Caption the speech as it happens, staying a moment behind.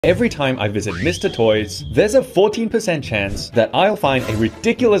Every time I visit Mr. Toys, there's a 14% chance that I'll find a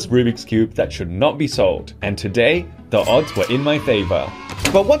ridiculous Rubik's Cube that should not be sold. And today, the odds were in my favor.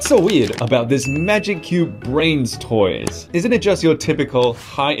 But what's so weird about this Magic Cube Brains toys? Isn't it just your typical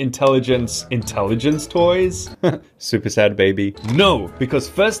high intelligence toys? Super sad, baby. No, because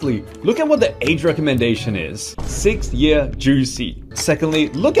firstly, look at what the age recommendation is. 6-year juicy. Secondly,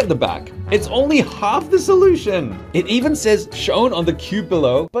 look at the back. It's only half the solution. It even says shown on the cube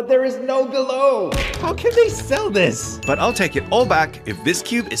below, but there is no below. How can they sell this? But I'll take it all back if this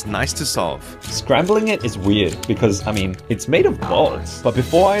cube is nice to solve. Scrambling it is weird because, I mean, it's made of balls. But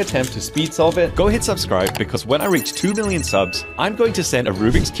before I attempt to speed solve it, Go hit subscribe because when I reach 2 million subs, I'm going to send a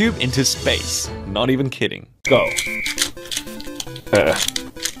Rubik's Cube into space. Not even kidding. go.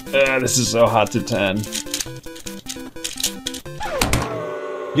 This is so hard to turn.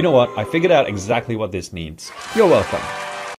 You know what? I figured out exactly what this needs. You're welcome.